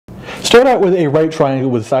Start out with a right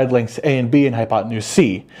triangle with side lengths A and B and hypotenuse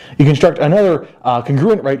C. You construct another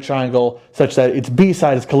congruent right triangle such that its B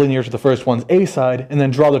side is collinear to the first one's A side, and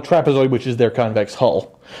then draw the trapezoid, which is their convex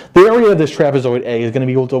hull. The area of this trapezoid A is going to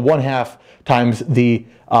be equal to 1/2 times the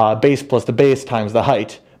base plus the base times the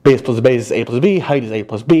height. Base plus the base is A plus B, height is A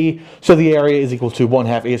plus B, so the area is equal to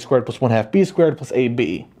 1/2 A squared plus 1/2 B squared plus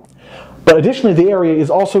AB. But additionally, the area is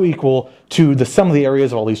also equal to the sum of the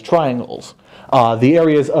areas of all these triangles. The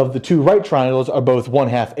areas of the two right triangles are both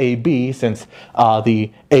 1/2 AB, since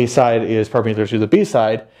the A side is perpendicular to the B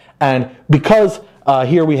side. And because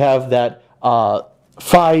here we have that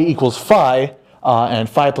phi equals phi, and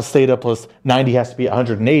phi plus theta plus 90 has to be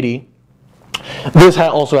 180, this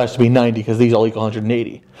also has to be 90 because these all equal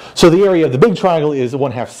 180. So the area of the big triangle is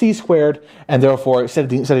 1/2 C squared, and therefore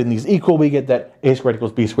setting these equal, we get that A squared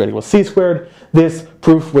equals B squared equals C squared. This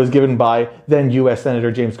proof was given by then U.S.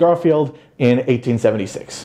 Senator James Garfield in 1876.